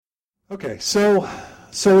Okay, so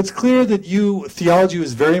it's clear that theology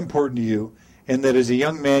was very important to you, and that as a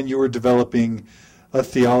young man you were developing a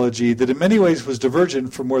theology that in many ways was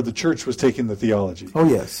divergent from where the church was taking the theology. Oh,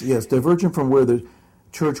 yes, divergent from where the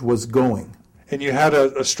church was going. And you had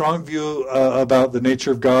a strong view about the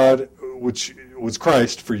nature of God, which was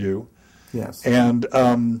Christ for you. Yes. And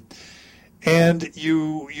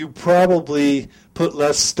you probably put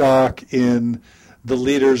less stock in the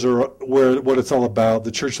leaders or what it's all about,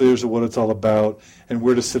 the church leaders are what it's all about, and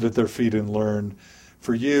where to sit at their feet and learn.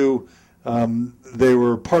 For you, they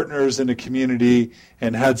were partners in a community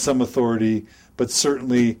and had some authority, but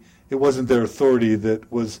certainly it wasn't their authority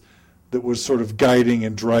that was sort of guiding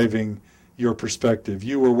and driving your perspective.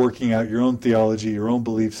 You were working out your own theology, your own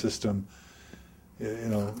belief system,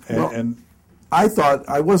 and I thought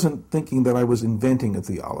I wasn't thinking that I was inventing a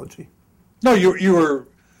theology. No, you were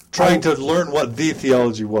trying to learn what the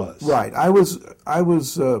theology was. Right. I was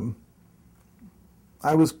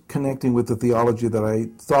connecting with the theology that I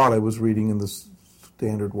thought I was reading in the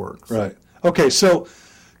standard works. Right. Okay, so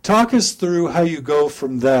talk us through how you go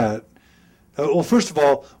from that. Well, first of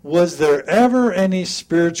all, was there ever any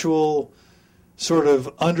spiritual sort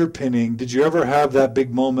of underpinning? Did you ever have that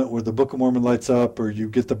big moment where the Book of Mormon lights up, or you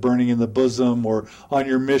get the burning in the bosom, or on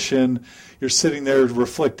your mission, you're sitting there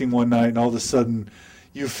reflecting one night, and all of a sudden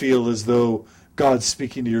you feel as though God's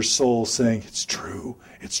speaking to your soul saying, it's true,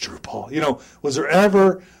 Paul. Was there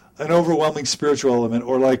ever an overwhelming spiritual element,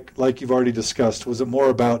 or like you've already discussed, was it more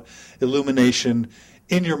about illumination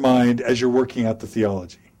in your mind as you're working out the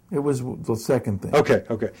theology? It was the second thing. Okay.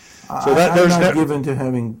 So I'm not given to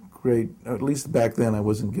having great, at least back then I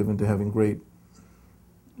wasn't given to having great,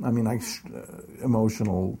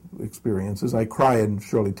 emotional experiences. I cry in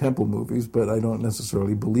Shirley Temple movies, but I don't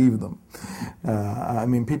necessarily believe them.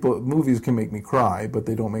 Movies can make me cry, but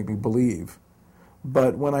they don't make me believe.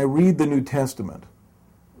 But when I read the New Testament,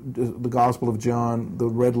 the Gospel of John, the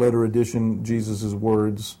red letter edition, Jesus'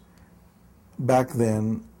 words, back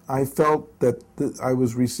then, I felt that I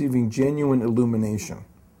was receiving genuine illumination.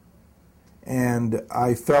 And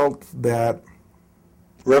I felt that...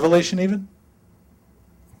 Revelation even?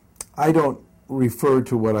 I don't refer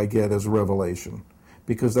to what I get as revelation,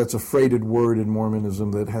 because that's a freighted word in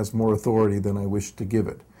Mormonism that has more authority than I wish to give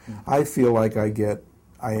it. Mm-hmm. I feel like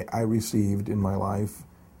I received in my life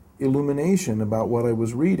illumination about what I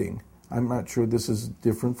was reading. I'm not sure this is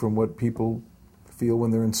different from what people feel when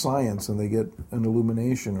they're in science and they get an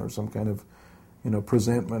illumination or some kind of,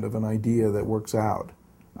 presentment of an idea that works out.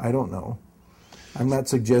 I don't know. I'm not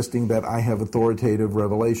suggesting that I have authoritative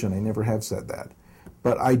revelation. I never have said that.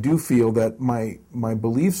 But I do feel that my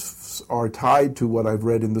beliefs are tied to what I've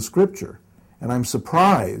read in the Scripture. And I'm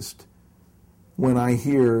surprised when I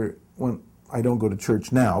don't go to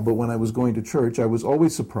church now, but when I was going to church, I was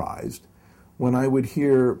always surprised when I would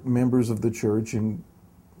hear members of the church in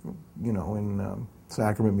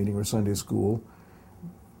sacrament meeting or Sunday school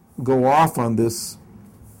go off on this,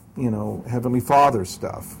 Heavenly Father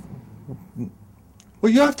stuff.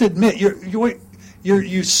 Well, you have to admit,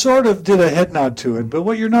 you sort of did a head nod to it, but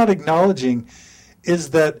what you're not acknowledging is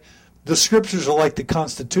that the Scriptures are like the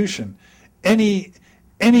Constitution.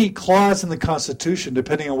 Any clause in the Constitution,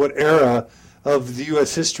 depending on what era of the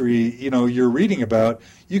U.S. history you're reading about,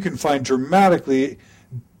 you can find dramatically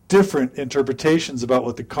different interpretations about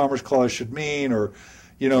what the Commerce Clause should mean, or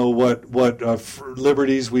what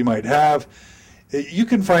liberties we might have. You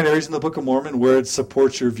can find areas in the Book of Mormon where it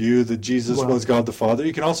supports your view that Jesus was God the Father.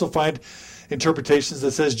 You can also find interpretations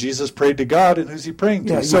that says Jesus prayed to God, and who's he praying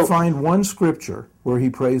to? Yeah, you find one scripture where he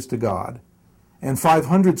prays to God, and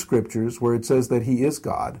 500 scriptures where it says that he is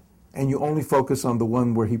God, and you only focus on the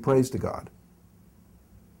one where he prays to God.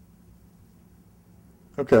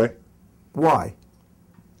 Okay. Why?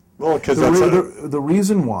 Well, because the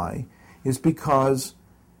reason why is because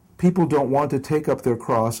people don't want to take up their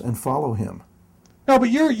cross and follow him. No,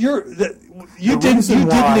 but you didn't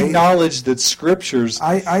acknowledge that Scriptures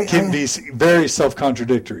can be very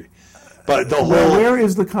self-contradictory. But where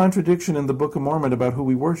is the contradiction in the Book of Mormon about who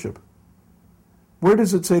we worship? Where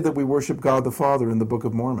does it say that we worship God the Father in the Book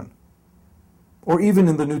of Mormon, or even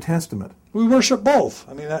in the New Testament? We worship both.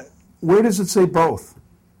 Where does it say both?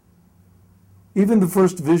 Even the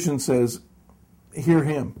first vision says, "Hear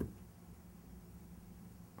him."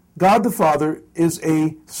 God the Father is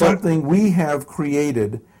something we have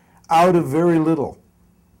created out of very little.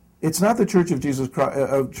 It's not the Church of Jesus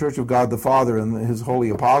Christ, Church of God the Father and his holy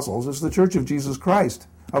apostles. It's the Church of Jesus Christ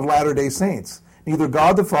of Latter-day Saints. Neither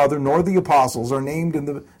God the Father nor the apostles are named in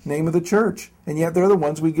the name of the church, and yet they're the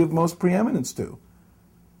ones we give most preeminence to.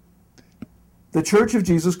 The Church of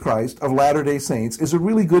Jesus Christ of Latter-day Saints is a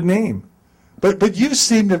really good name. But you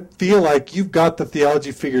seem to feel like you've got the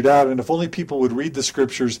theology figured out, and if only people would read the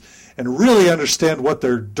Scriptures and really understand what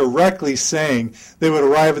they're directly saying, they would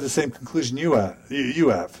arrive at the same conclusion you have.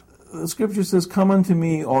 The Scripture says, "Come unto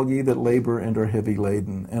me, all ye that labor and are heavy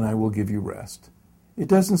laden, and I will give you rest." It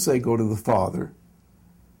doesn't say go to the Father.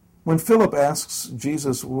 When Philip asks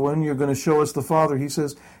Jesus, when you're going to show us the Father, he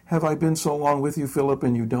says, "Have I been so long with you, Philip,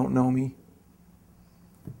 and you don't know me?"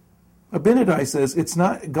 Abinadi says, it's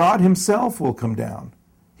not God himself will come down.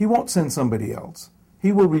 He won't send somebody else.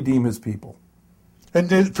 He will redeem his people.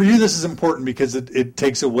 And for you, this is important because it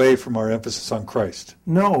takes away from our emphasis on Christ.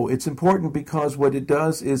 No, it's important because what it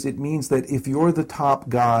does is it means that if you're the top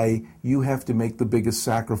guy, you have to make the biggest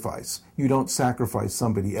sacrifice. You don't sacrifice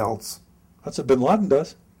somebody else. That's what Bin Laden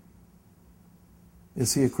does.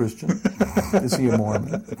 Is he a Christian? Is he a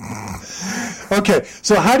Mormon? Okay,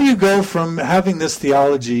 so how do you go from having this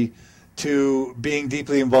theology to being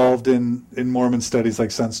deeply involved in Mormon studies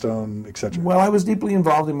like Sunstone, etc.? Well, I was deeply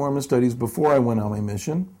involved in Mormon studies before I went on my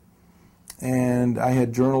mission, and I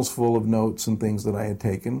had journals full of notes and things that I had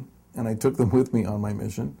taken, and I took them with me on my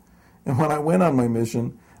mission. And when I went on my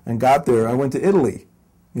mission and got there, I went to Italy,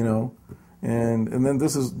 and then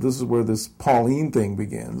this is where this Pauline thing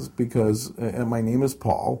begins, because my name is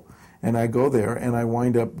Paul, and I go there, and I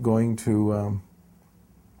wind up going to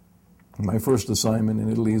my first assignment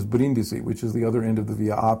in Italy is Brindisi, which is the other end of the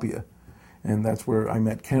Via Appia, and that's where I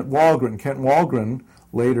met Kent Walgren. Kent Walgren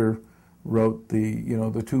later wrote the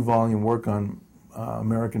 2-volume work on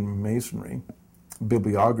American Masonry,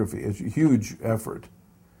 bibliography. It's a huge effort.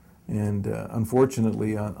 And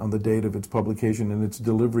unfortunately, on the date of its publication and its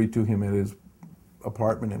delivery to him at his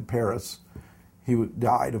apartment in Paris, he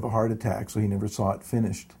died of a heart attack, so he never saw it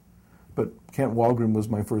finished. But Kent Walgren was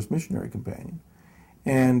my first missionary companion,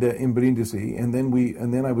 and in Brindisi, and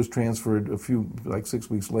then I was transferred 6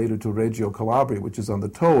 weeks later to Reggio Calabria, which is on the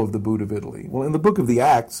toe of the boot of Italy. Well, in the book of the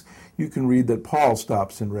Acts, you can read that Paul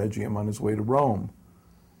stops in Reggio on his way to Rome,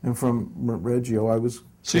 and from Reggio I was.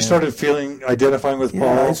 So you started identifying with Paul?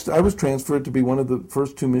 Yeah, I was transferred to be one of the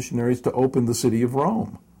first 2 missionaries to open the city of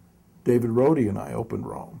Rome. David Rhodey and I opened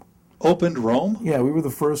Rome. Opened Rome? Yeah, we were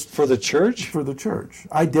the first. For the church? For the church.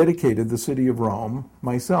 I dedicated the city of Rome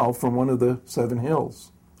myself from one of the 7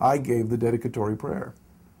 hills. I gave the dedicatory prayer.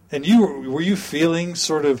 And were you feeling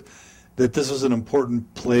sort of that this was an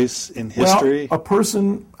important place in history? Well,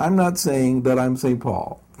 I'm not saying that I'm St.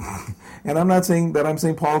 Paul. And I'm not saying that I'm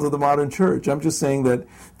St. Paul to the modern church. I'm just saying that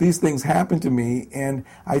these things happen to me, and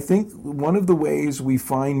I think one of the ways we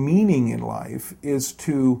find meaning in life is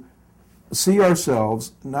to see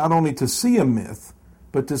ourselves, not only to see a myth,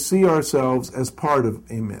 but to see ourselves as part of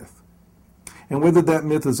a myth. And whether that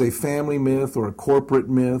myth is a family myth or a corporate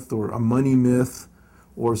myth or a money myth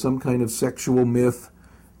or some kind of sexual myth,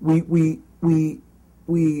 we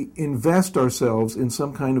invest ourselves in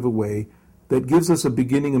some kind of a way that gives us a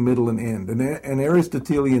beginning, a middle, and end, an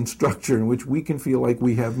Aristotelian structure in which we can feel like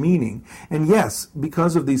we have meaning. And yes,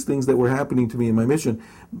 because of these things that were happening to me in my mission,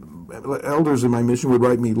 elders in my mission would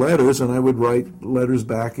write me letters, and I would write letters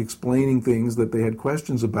back explaining things that they had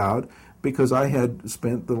questions about, because I had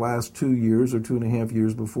spent the last 2 years or 2.5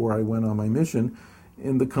 years before I went on my mission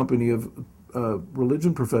in the company of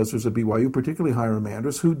religion professors at BYU, particularly Hiram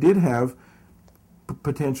Andrus, who did have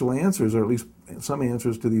potential answers, or at least some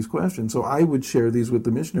answers to these questions. So I would share these with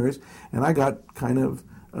the missionaries, and I got kind of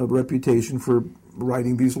a reputation for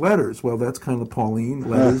writing these letters. Well, that's kind of Pauline,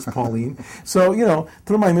 letters, Pauline. So,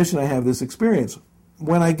 through my mission, I have this experience.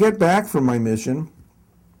 When I get back from my mission,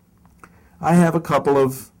 I have a couple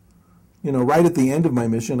of, right at the end of my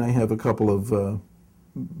mission, I have a couple of,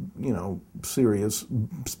 serious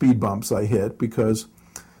speed bumps I hit, because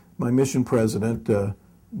my mission president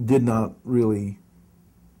did not really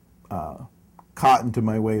cotton to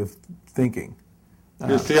my way of thinking.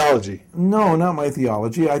 Your theology? No, not my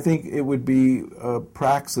theology. I think it would be a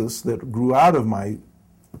praxis that grew out of my,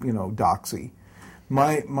 doxy.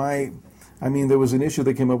 There was an issue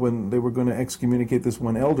that came up when they were going to excommunicate this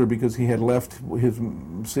one elder because he had left his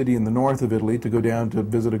city in the north of Italy to go down to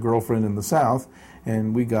visit a girlfriend in the south,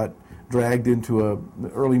 and we got dragged into an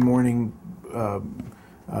early morning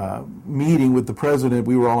meeting with the president.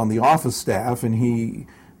 We were all on the office staff, and he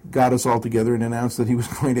got us all together and announced that he was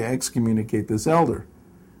going to excommunicate this elder.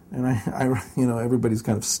 And I everybody's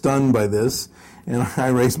kind of stunned by this, and I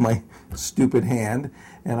raise my stupid hand,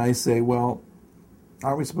 and I say, well,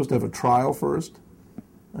 aren't we supposed to have a trial first?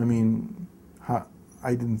 I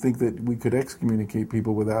didn't think that we could excommunicate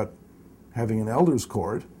people without having an elders'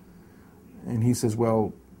 court. And he says,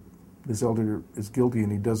 well, this elder is guilty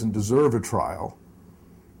and he doesn't deserve a trial.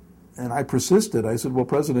 And I persisted. I said, well,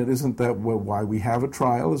 President, isn't that why we have a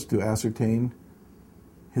trial, is to ascertain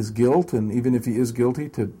his guilt, and even if he is guilty,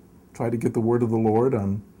 to try to get the word of the Lord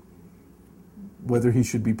on whether he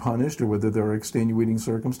should be punished or whether there are extenuating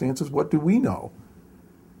circumstances? What do we know?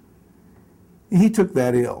 He took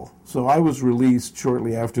that ill. So I was released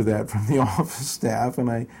shortly after that from the office staff, and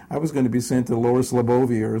I was going to be sent to Lower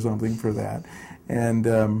Slobovia or something for that. And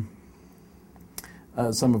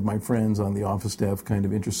some of my friends on the office staff kind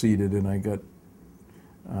of interceded, and I got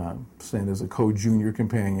sent as a co-junior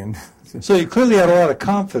companion. So you clearly had a lot of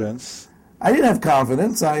confidence. I didn't have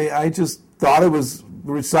confidence. I just thought I was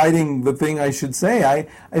reciting the thing I should say.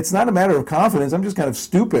 It's not a matter of confidence. I'm just kind of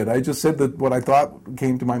stupid. I just said that what I thought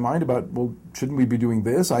came to my mind about, well, shouldn't we be doing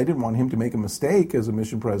this? I didn't want him to make a mistake as a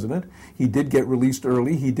mission president. He did get released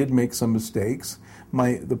early. He did make some mistakes.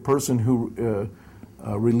 The person who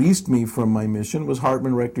released me from my mission was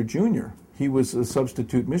Hartman Rector Jr. He was a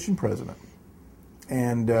substitute mission president.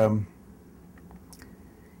 And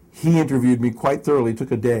he interviewed me quite thoroughly. It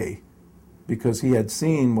took a day because he had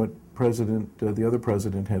seen what the other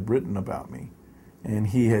president had written about me. And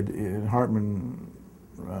he had, Hartman,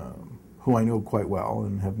 who I know quite well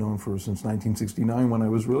and have known for since 1969 when I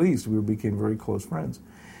was released, we became very close friends.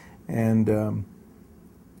 And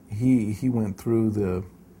he went through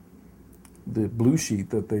the blue sheet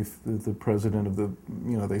that the president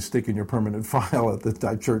of they stick in your permanent file at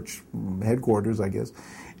the church headquarters, I guess,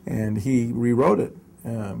 and he rewrote it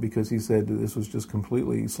because he said this was just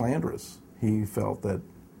completely slanderous. He felt that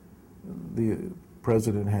the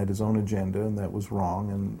president had his own agenda and that was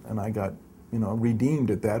wrong, and I got redeemed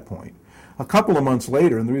at that point. A couple of months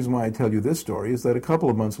later, and the reason why I tell you this story is that a couple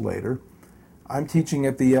of months later, I'm teaching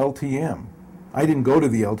at the LTM. I didn't go to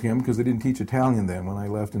the LTM because they didn't teach Italian then when I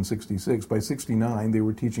left in 66. By 69, they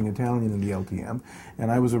were teaching Italian in the LTM, and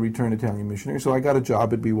I was a returned Italian missionary, so I got a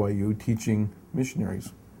job at BYU teaching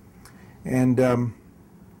missionaries. And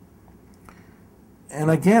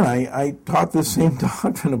again, I taught this same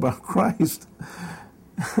doctrine about Christ,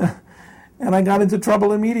 and I got into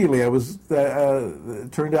trouble immediately.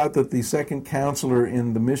 It turned out that the second counselor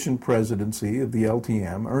in the mission presidency of the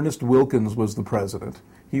LTM, Ernest Wilkins, was the president.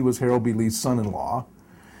 He was Harold B. Lee's son-in-law,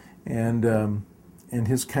 and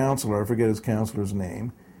his counselor, I forget his counselor's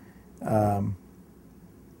name,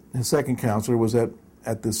 his second counselor was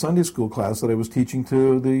at the Sunday school class that I was teaching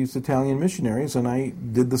to these Italian missionaries, and I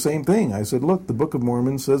did the same thing. I said, look, the Book of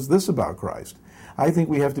Mormon says this about Christ. I think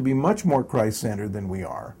we have to be much more Christ-centered than we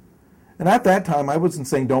are. And at that time, I wasn't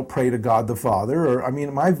saying don't pray to God the Father.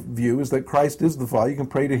 My view is that Christ is the Father. You can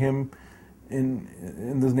pray to him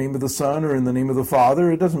in the name of the Son or in the name of the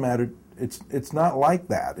Father. It doesn't matter. It's not like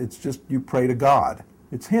that. It's just you pray to God.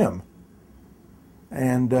 It's him.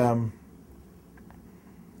 And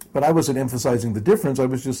but I wasn't emphasizing the difference. I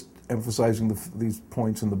was just emphasizing these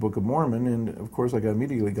points in the Book of Mormon. And of course, I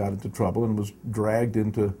immediately got into trouble and was dragged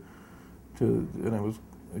and I was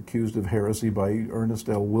accused of heresy by Ernest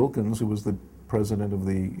L. Wilkins, who was the president of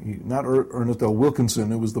not Ernest L.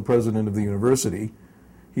 Wilkinson, who was the president of the university.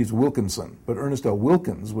 He's Wilkinson, but Ernest L.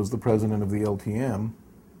 Wilkins was the president of the LTM,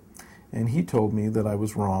 and he told me that I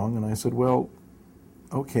was wrong, and I said, well,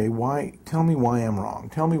 okay, tell me why I'm wrong.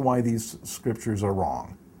 Tell me why these scriptures are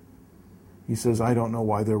wrong. He says, I don't know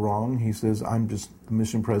why they're wrong. He says, I'm just the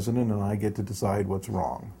mission president, and I get to decide what's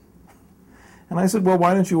wrong. And I said, well,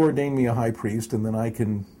 why don't you ordain me a high priest, and then I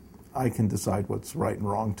can decide what's right and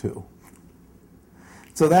wrong, too.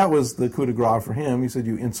 So that was the coup de grace for him. He said,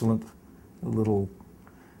 you insolent little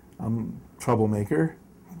troublemaker,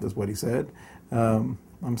 that's what he said. I'm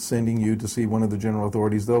sending you to see one of the general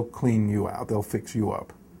authorities. They'll clean you out. They'll fix you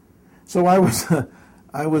up. So I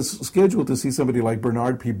was scheduled to see somebody like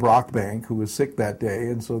Bernard P. Brockbank, who was sick that day,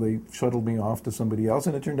 and so they shuttled me off to somebody else,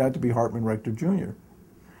 and it turned out to be Hartman Rector Jr.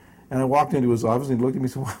 And I walked into his office, and he looked at me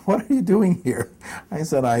and said, what are you doing here? I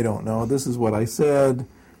said, I don't know. This is what I said.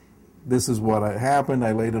 This is what happened.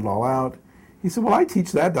 I laid it all out. He said, well, I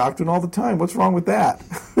teach that doctrine all the time. What's wrong with that?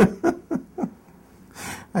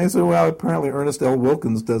 I said, well, apparently Ernest L.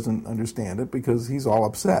 Wilkins doesn't understand it because he's all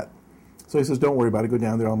upset. So he says, don't worry about it. Go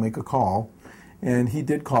down there. I'll make a call. And he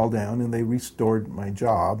did call down, and they restored my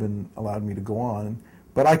job and allowed me to go on.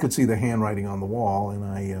 But I could see the handwriting on the wall, and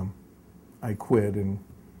I quit and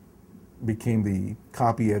became the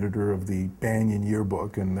copy editor of the Banyan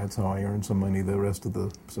yearbook, and that's how I earned some money the rest of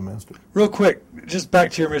the semester. Real quick, just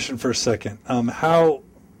back to your mission for a second. How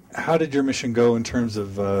did your mission go in terms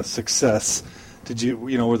of success? Did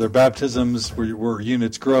were there baptisms? Were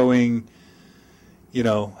units growing?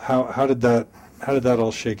 How did that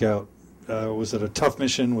all shake out? was it a tough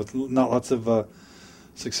mission with not lots of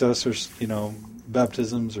success or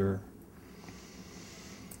baptisms or?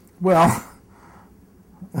 Well,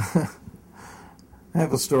 I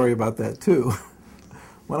have a story about that too.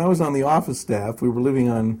 When I was on the office staff, we were living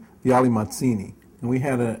on Viale Mazzini, and we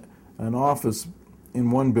had an office in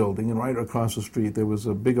one building, and right across the street there was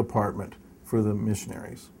a big apartment for the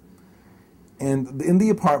missionaries. And in the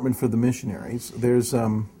apartment for the missionaries, there's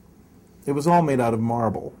it was all made out of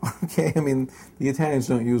marble. Okay, I mean, the Italians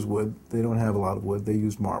don't use wood; they don't have a lot of wood. They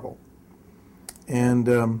use marble. And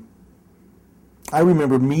I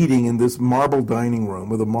remember meeting in this marble dining room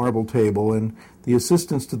with a marble table, and the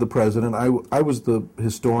assistants to the president. I was the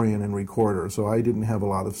historian and recorder, so I didn't have a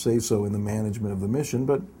lot of say-so in the management of the mission,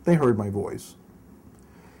 but they heard my voice.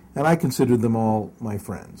 And I considered them all my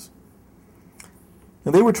friends.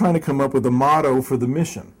 And they were trying to come up with a motto for the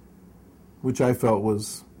mission, which I felt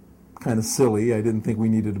was kind of silly. I didn't think we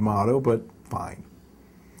needed a motto, but fine.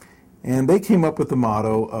 And they came up with the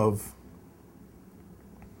motto of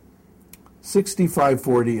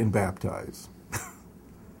 65-40 and baptize.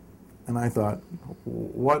 And I thought,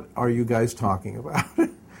 what are you guys talking about?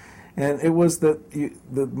 And it was that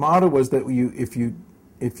the motto was that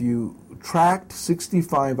if you tract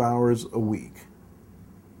 65 hours a week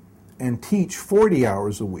and teach 40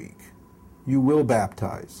 hours a week, you will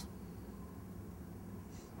baptize.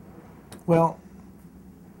 Well,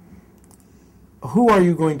 who are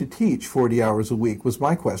you going to teach 40 hours a week was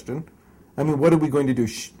my question. I mean, what are we going to do?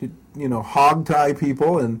 Hog tie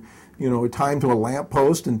people and, tie them to a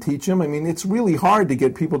lamppost and teach them? I mean, it's really hard to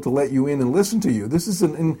get people to let you in and listen to you. This is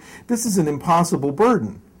an impossible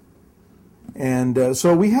burden. And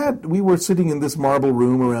so we were sitting in this marble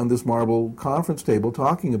room around this marble conference table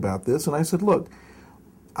talking about this, and I said, look,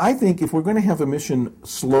 I think if we're going to have a mission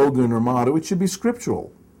slogan or motto, it should be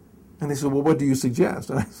scriptural. And they said, well, what do you suggest?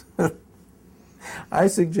 And I said, I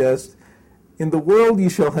suggest, in the world ye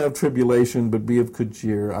shall have tribulation, but be of good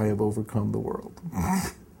cheer, I have overcome the world.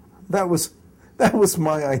 That was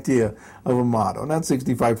my idea of a motto, not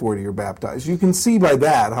 65-40 or baptized. You can see by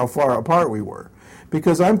that how far apart we were.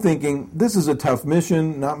 Because I'm thinking, this is a tough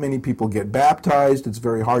mission. Not many people get baptized. It's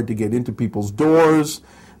very hard to get into people's doors.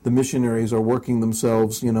 The missionaries are working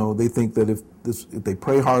themselves. They think that if they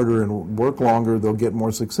pray harder and work longer, they'll get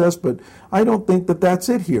more success. But I don't think that that's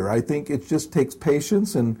it here. I think it just takes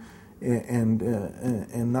patience and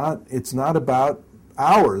not. It's not about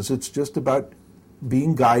hours. It's just about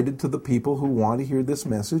being guided to the people who want to hear this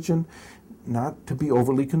message, and not to be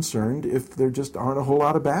overly concerned if there just aren't a whole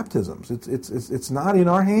lot of baptisms. It's not in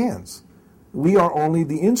our hands. We are only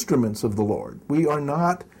the instruments of the Lord. We are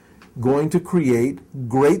not going to create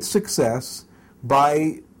great success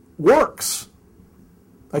by works.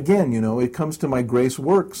 Again, it comes to my grace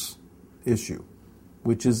works issue,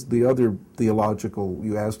 which is the other theological.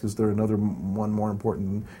 You ask, is there another one more important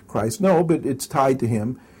than Christ? No, but it's tied to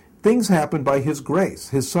him. Things happen by his grace,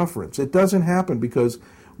 his sufferance. It doesn't happen because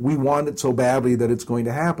we want it so badly that it's going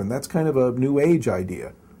to happen. That's kind of a New Age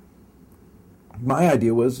idea. My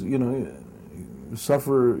idea was, you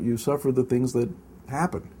suffer the things that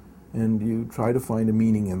happen, and you try to find a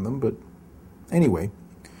meaning in them. But anyway,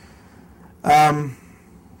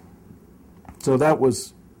 so that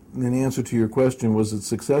was an answer to your question. Was it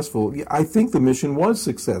successful? I think the mission was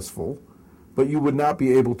successful, but you would not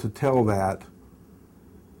be able to tell that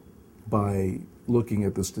by looking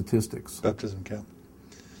at the statistics. Baptism count.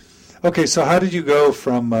 Okay, so how did you go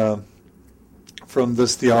from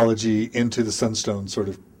this theology into the Sunstone sort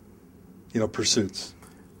of, pursuits?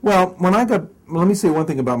 Well, let me say one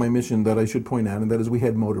thing about my mission that I should point out, and that is we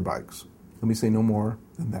had motorbikes. Let me say no more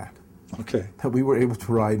than that. Okay. That we were able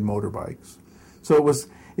to ride motorbikes. So it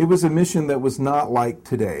was a mission that was not like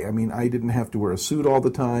today. I mean, I didn't have to wear a suit all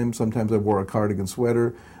the time. Sometimes I wore a cardigan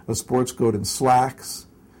sweater, a sports coat, and slacks.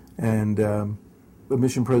 And the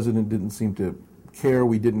mission president didn't seem to care.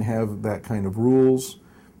 We didn't have that kind of rules.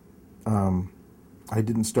 I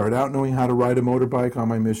didn't start out knowing how to ride a motorbike on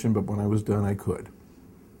my mission, but when I was done, I could.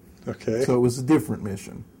 Okay. So it was a different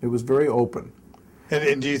mission. It was very open.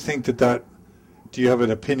 And do you think that do you have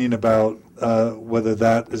an opinion about whether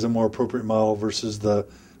that is a more appropriate model versus the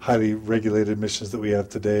highly regulated missions that we have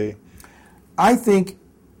today? I think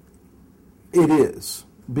it is,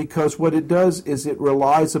 because what it does is it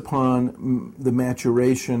relies upon the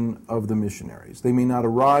maturation of the missionaries. They may not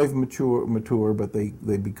arrive mature, but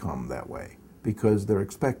they become that way because they're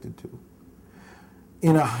expected to.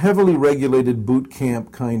 In a heavily regulated boot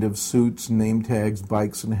camp kind of suits, name tags,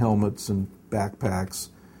 bikes and helmets and backpacks,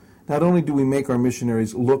 not only do we make our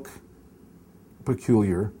missionaries look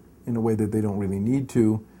peculiar in a way that they don't really need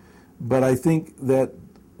to, but I think that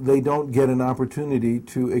they don't get an opportunity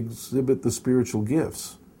to exhibit the spiritual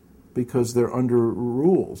gifts because they're under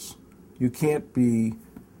rules. You can't be,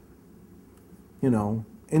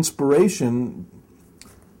 inspiration.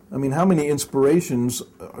 I mean, how many inspirations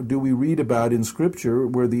do we read about in Scripture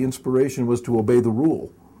where the inspiration was to obey the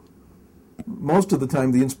rule? Most of the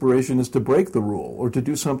time the inspiration is to break the rule or to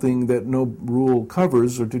do something that no rule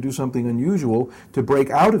covers or to do something unusual to break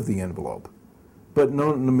out of the envelope. But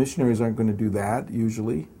no, the missionaries aren't going to do that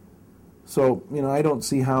usually. So, I don't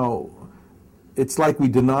see how it's like we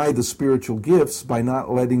deny the spiritual gifts by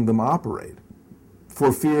not letting them operate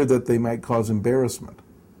for fear that they might cause embarrassment.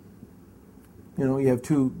 You have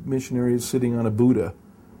two missionaries sitting on a Buddha.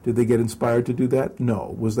 Did they get inspired to do that?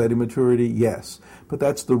 No. Was that immaturity? Yes. But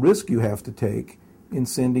that's the risk you have to take in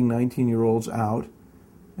sending 19-year-olds out.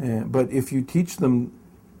 But if you teach them,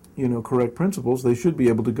 correct principles, they should be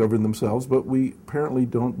able to govern themselves. But we apparently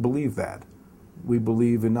don't believe that. We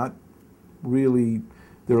believe in not really,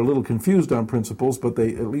 they're a little confused on principles, but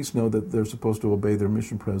they at least know that they're supposed to obey their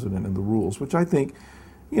mission president and the rules, which I think,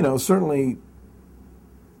 certainly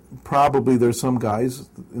probably there's some guys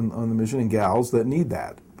on the mission and gals that need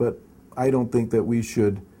that. But I don't think that we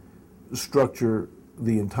should structure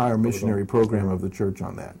the entire missionary program of the church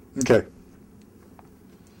on that. Okay.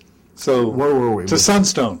 So, where were we? To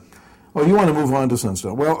Sunstone. Oh, you want to move on to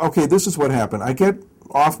Sunstone. Well, okay, this is what happened. I get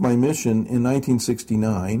off my mission in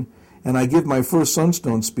 1969, and I give my first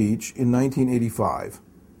Sunstone speech in 1985.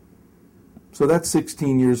 So that's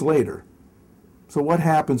 16 years later. So what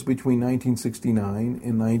happens between 1969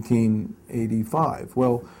 and 1985?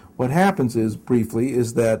 Well, what happens is, briefly,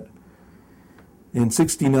 is that in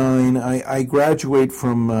 69, I graduate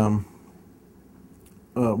from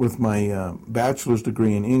with my bachelor's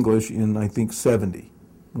degree in English in, I think,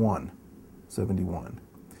 71.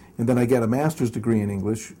 And then I get a master's degree in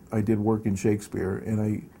English. I did work in Shakespeare,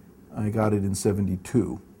 and I got it in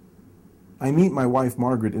 72. I meet my wife,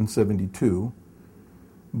 Margaret, in 72,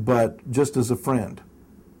 but just as a friend.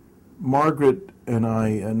 Margaret and I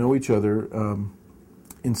know each other.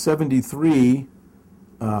 In 73,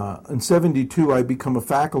 in 72, I become a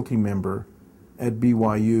faculty member at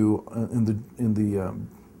BYU in the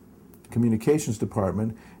communications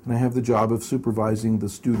department, and I have the job of supervising the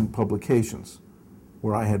student publications,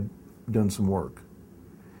 where I had done some work.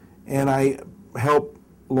 And I helped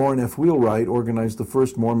Lauren F. Wheelwright organize the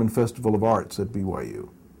first Mormon Festival of Arts at BYU.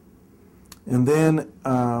 And then,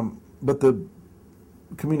 but the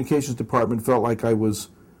communications department felt like I was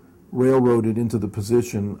railroaded into the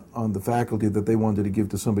position on the faculty that they wanted to give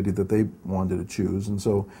to somebody that they wanted to choose. And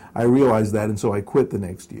so I realized that, and so I quit the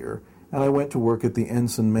next year. And I went to work at the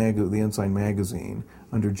Ensign magazine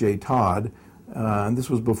under Jay Todd. And this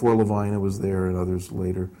was before Levina was there and others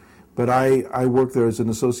later. But I worked there as an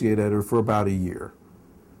associate editor for about a year.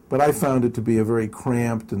 But I found it to be a very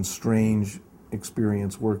cramped and strange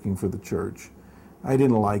experience working for the church. I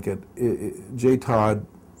didn't like it. Jay Todd,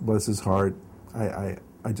 bless his heart, I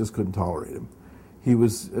just couldn't tolerate him. He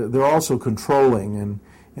was. They're also controlling,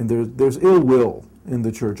 and there's ill will in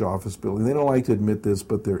the church office building. They don't like to admit this,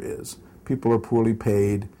 but there is. People are poorly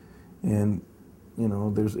paid, and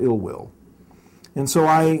there's ill will. And so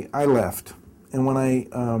I left. And when I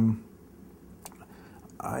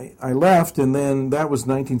left, and then that was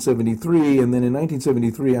 1973, and then in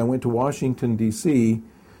 1973 I went to Washington, D.C.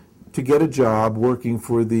 to get a job working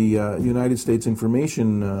for the United States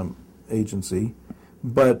Information Agency.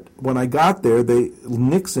 But when I got there,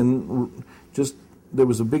 Nixon there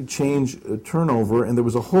was a big turnover, and there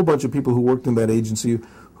was a whole bunch of people who worked in that agency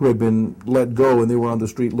who had been let go, and they were on the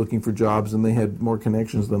street looking for jobs, and they had more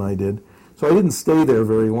connections than I did. So I didn't stay there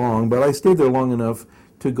very long, but I stayed there long enough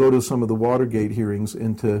to go to some of the Watergate hearings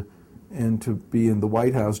and to be in the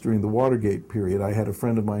White House during the Watergate period. I had a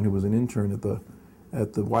friend of mine who was an intern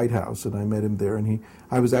at the White House, and I met him there, and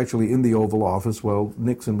I was actually in the Oval Office while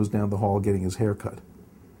Nixon was down the hall getting his haircut.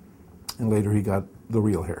 And later he got the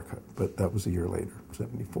real haircut, but that was a year later,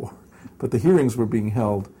 74. But the hearings were being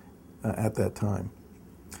held at that time.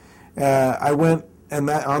 I went, and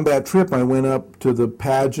on that trip I went up to the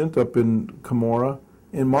pageant up in Cumorah,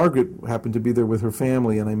 and Margaret happened to be there with her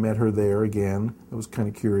family, and I met her there again. I was kind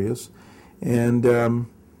of curious. And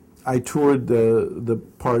I toured the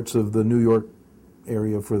parts of the New York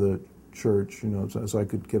area for the church, so I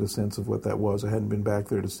could get a sense of what that was. I hadn't been back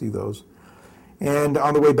there to see those. And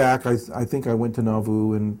on the way back, I think I went to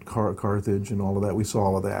Nauvoo and Carthage and all of that. We saw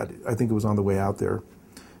all of that. I think it was on the way out there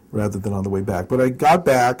rather than on the way back. But I got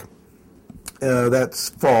back that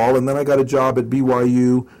fall, and then I got a job at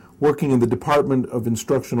BYU working in the Department of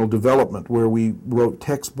Instructional Development, where we wrote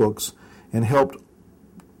textbooks and helped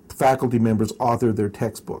faculty members author their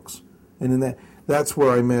textbooks. And in that's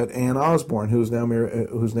where I met Ann Osborne, who's now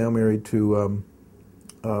married to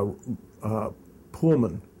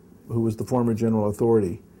Pullman, who was the former general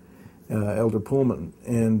authority, Elder Pullman.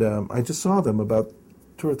 And I just saw them about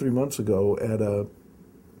 2 or 3 months ago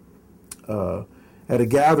at a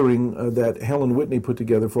gathering that Helen Whitney put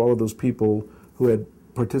together for all of those people who had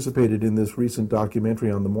participated in this recent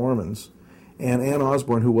documentary on the Mormons. And Ann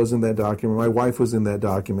Osborne, who was in that documentary, my wife was in that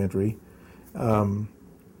documentary.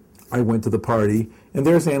 I went to the party, and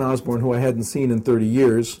there's Ann Osborne, who I hadn't seen in 30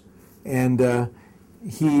 years, and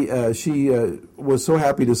she was so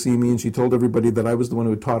happy to see me, and she told everybody that I was the one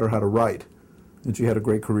who had taught her how to write, and she had a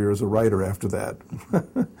great career as a writer after that.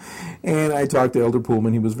 And I talked to Elder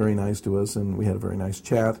Pullman. He was very nice to us, and we had a very nice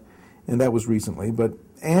chat, and that was recently. But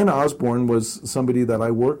Ann Osborne was somebody that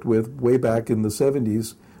I worked with way back in the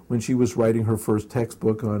 70s when she was writing her first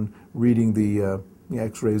textbook on reading the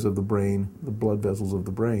X-rays of the brain, the blood vessels of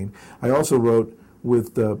the brain. I also wrote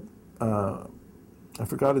with, I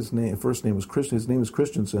forgot his name, first name was Christian, his name is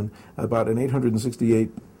Christensen, about an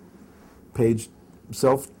 868-page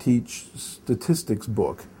self-teach statistics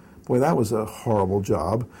book. Boy, that was a horrible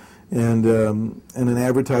job. And an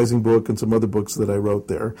advertising book and some other books that I wrote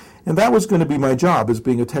there. And that was going to be my job, as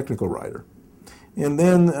being a technical writer. And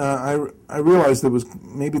then I realized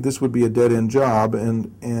maybe this would be a dead-end job,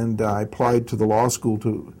 and I applied to the law school,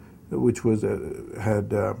 which was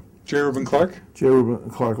had J. Reuben Clark? J. Reuben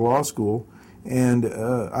Clark Law School. And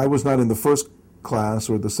I was not in the first class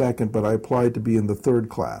or the second, but I applied to be in the third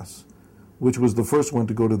class, which was the first one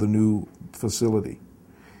to go to the new facility.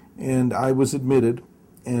 And I was admitted,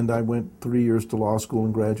 and I went 3 years to law school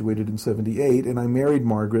and graduated in 1978, and I married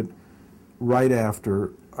Margaret right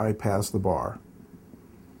after I passed the bar.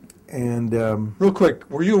 And real quick,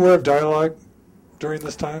 were you aware of Dialogue during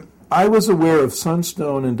this time? I was aware of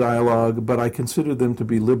Sunstone and Dialogue, but I considered them to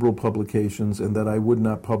be liberal publications and that I would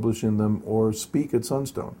not publish in them or speak at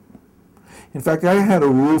Sunstone. In fact, I had a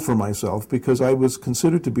rule for myself because I was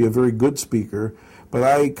considered to be a very good speaker, but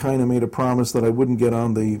I kind of made a promise that I wouldn't get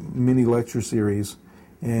on the mini lecture series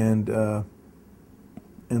and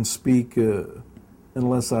speak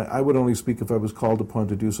unless I would only speak if I was called upon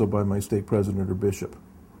to do so by my stake president or bishop.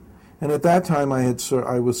 And at that time, I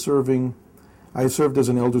served as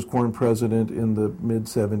an elders' quorum president in the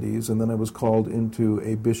mid-'70s, and then I was called into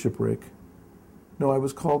a bishopric. No, I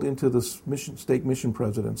was called into the stake mission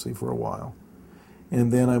presidency for a while,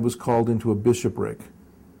 and then I was called into a bishopric.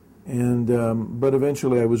 And but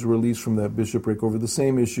eventually, I was released from that bishopric over the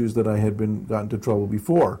same issues that I had gotten into trouble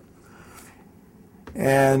before.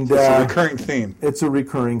 And it's a recurring theme. It's a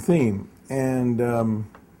recurring theme, and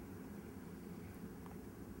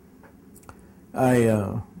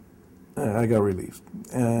I got released.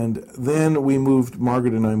 And then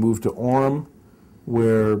Margaret and I moved to Orem,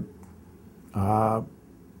 where that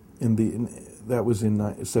was in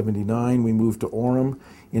 1979. We moved to Orem.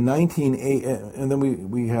 In 1980, and then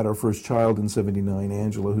we had our first child in 1979,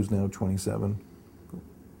 Angela, who's now 27,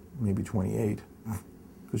 maybe 28,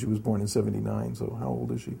 because she was born in 1979, so how old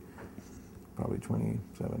is she? Probably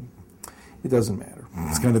 27. It doesn't matter.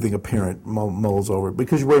 It's the kind of thing a parent mulls over,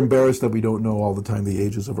 because we're embarrassed that we don't know all the time the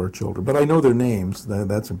ages of our children. But I know their names.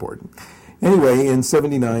 That's important. Anyway, in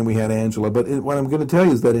 1979 we had Angela. But what I'm going to tell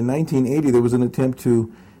you is that in 1980 there was an attempt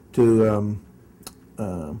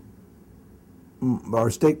our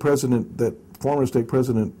stake president, that former stake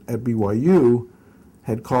president at BYU,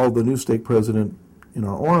 had called the new stake president in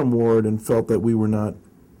our Orem ward and felt that we were not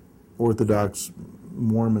Orthodox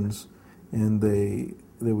Mormons, and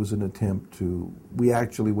there was an attempt we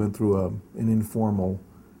actually went through an informal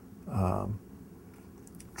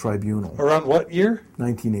tribunal. Around what year?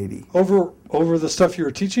 1980. Over the stuff you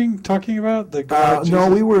were talking about? The God no,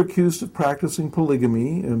 we were accused of practicing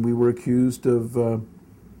polygamy, and we were accused of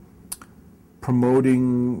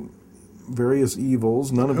promoting various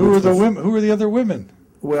evils. None of Who were the women? Who were the other women?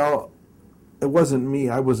 Well, it wasn't me.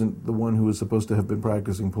 I wasn't the one who was supposed to have been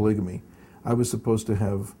practicing polygamy. I was supposed to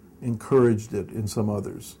have encouraged it in some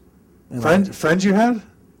others. And friends you had?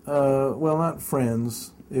 Well, not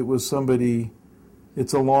friends. It was somebody.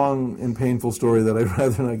 It's a long and painful story that I'd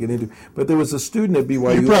rather not get into. But there was a student at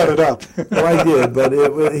BYU. You brought it up. Well, I did, but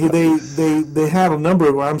they had a number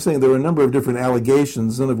of. I'm saying there were a number of different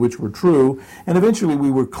allegations, none of which were true, and eventually we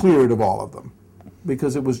were cleared of all of them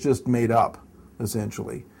because it was just made up,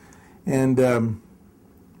 essentially. And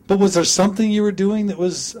but was there something you were doing that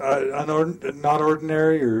was not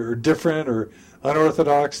ordinary or different or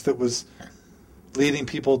unorthodox that was leading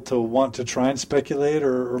people to want to try and speculate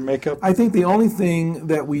or make up? I think the only thing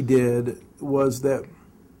that we did was that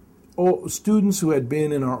students who had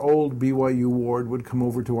been in our old BYU ward would come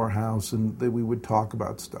over to our house and that we would talk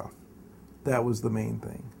about stuff. That was the main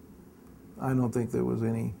thing. I don't think there was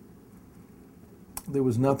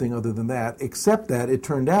nothing other than that, except that it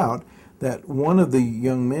turned out that one of the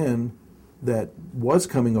young men that was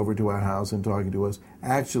coming over to our house and talking to us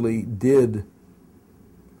actually did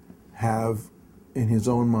have, in his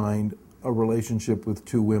own mind, a relationship with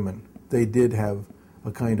two women. They did have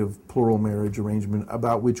a kind of plural marriage arrangement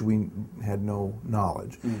about which we had no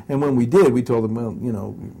knowledge. And when we did, we told them, well,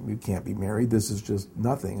 you can't be married. This is just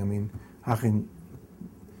nothing. I mean, how can...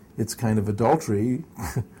 It's kind of adultery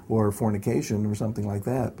or fornication or something like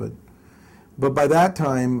that. But by that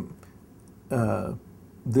time,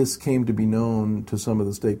 this came to be known to some of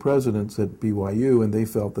the state presidents at BYU, and they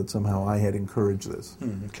felt that somehow I had encouraged this.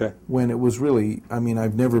 Okay. When it was really,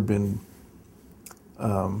 I've never been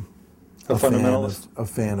a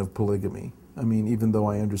fan of polygamy. Even though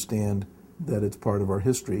I understand that it's part of our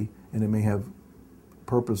history and it may have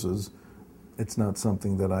purposes, it's not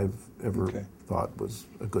something that I've ever thought was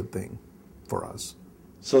a good thing for us.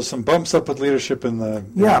 So some bumps up with leadership in the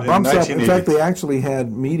bumps up. In fact, they actually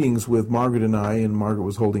had meetings with Margaret and I, and Margaret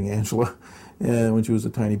was holding Angela when she was a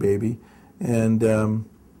tiny baby, and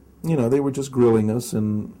they were just grilling us,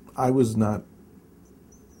 and I was not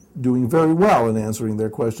doing very well in answering their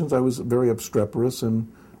questions. I was very obstreperous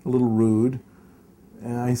and a little rude,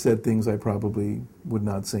 and I said things I probably would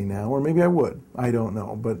not say now, or maybe I would. I don't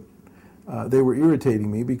know, but they were irritating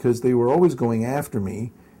me because they were always going after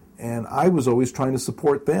me, and I was always trying to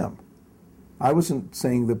support them. I wasn't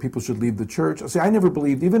saying that people should leave the church. See, I never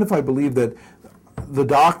believed, even if I believed that the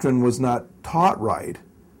doctrine was not taught right,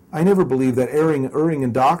 I never believed that erring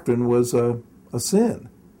in doctrine was a sin.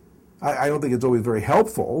 I don't think it's always very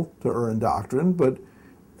helpful to err in doctrine, but,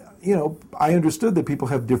 I understood that people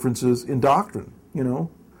have differences in doctrine,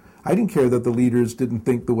 I didn't care that the leaders didn't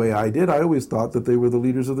think the way I did. I always thought that they were the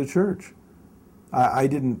leaders of the church. I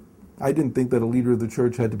didn't think that a leader of the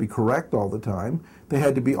church had to be correct all the time. They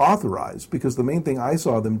had to be authorized, because the main thing I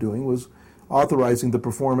saw them doing was authorizing the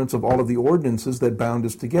performance of all of the ordinances that bound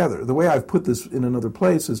us together. The way I've put this in another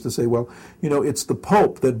place is to say, well, it's the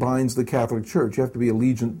Pope that binds the Catholic Church. You have to be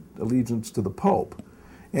allegiance to the Pope.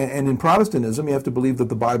 And in Protestantism, you have to believe that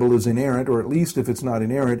the Bible is inerrant, or at least if it's not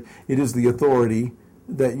inerrant, it is the authority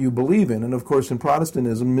that you believe in. And of course, in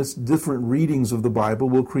Protestantism, different readings of the Bible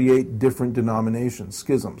will create different denominations,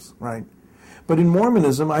 schisms, right? But in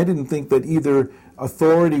Mormonism, I didn't think that either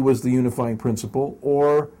authority was the unifying principle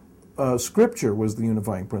or Scripture was the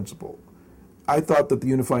unifying principle. I thought that the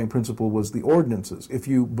unifying principle was the ordinances. If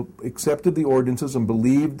you accepted the ordinances and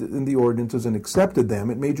believed in the ordinances and accepted them,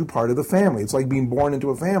 it made you part of the family. It's like being born into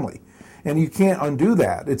a family. And you can't undo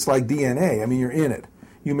that. It's like DNA. You're in it.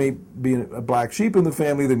 You may be a black sheep in the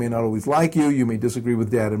family. They may not always like you. You may disagree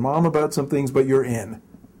with dad and mom about some things, but you're in.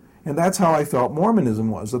 And that's how I felt Mormonism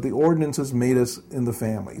was, that the ordinances made us in the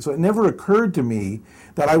family. So it never occurred to me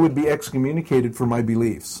that I would be excommunicated for my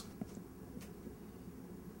beliefs.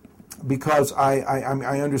 Because I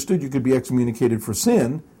understood you could be excommunicated for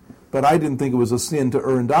sin, but I didn't think it was a sin to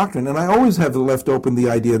err in doctrine. And I always have left open the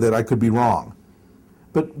idea that I could be wrong.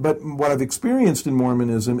 But what I've experienced in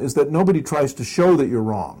Mormonism is that nobody tries to show that you're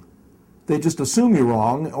wrong. They just assume you're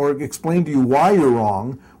wrong or explain to you why you're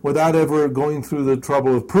wrong without ever going through the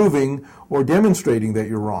trouble of proving or demonstrating that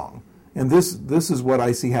you're wrong. And this is what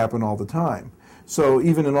I see happen all the time. So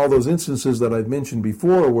even in all those instances that I've mentioned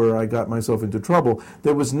before where I got myself into trouble,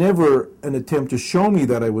 there was never an attempt to show me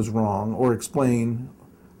that I was wrong or explain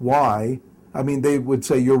why. They would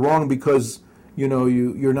say, you're wrong because,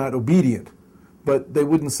 you're not obedient. But they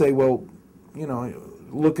wouldn't say, well,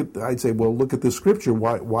 I'd say, well, look at this scripture.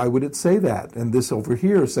 Why would it say that? And this over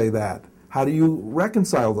here say that? How do you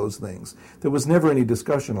reconcile those things? There was never any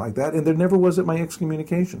discussion like that, and there never was at my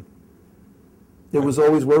excommunication. It was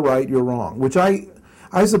always, we're right, you're wrong, which I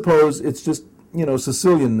suppose it's just,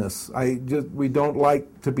 Sicilianness. We don't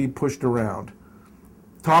like to be pushed around.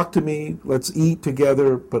 Talk to me, let's eat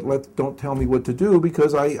together, but don't tell me what to do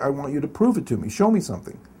because I want you to prove it to me. Show me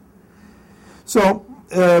something. So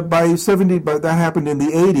that happened in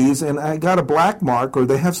the 80s, and I got a black mark, or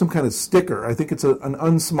they have some kind of sticker. I think it's an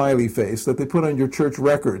unsmiley face that they put on your church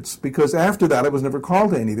records, because after that I was never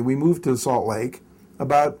called to anything. We moved to Salt Lake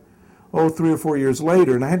about 3 or 4 years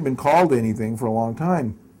later, and I hadn't been called to anything for a long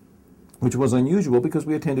time, which was unusual because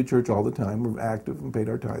we attended church all the time, we were active and paid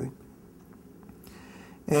our tithing.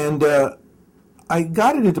 And I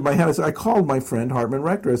got it into my head. I called my friend Hartman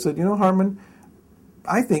Rector. I said, Hartman,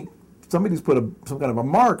 I think somebody's put some kind of a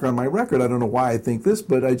mark on my record. I don't know why I think this,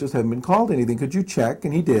 but I just haven't been called anything. Could you check?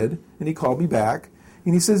 And he did, and he called me back.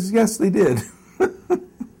 And he says, yes, they did.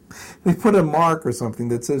 They put a mark or something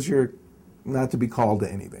that says you're not to be called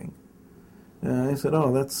to anything. And I said,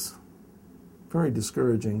 oh, that's very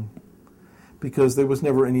discouraging, because there was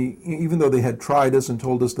never any, even though they had tried us and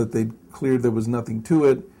told us that they'd cleared there was nothing to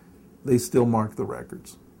it, they still marked the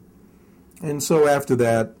records. And so after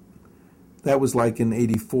that, that was like in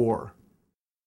 84.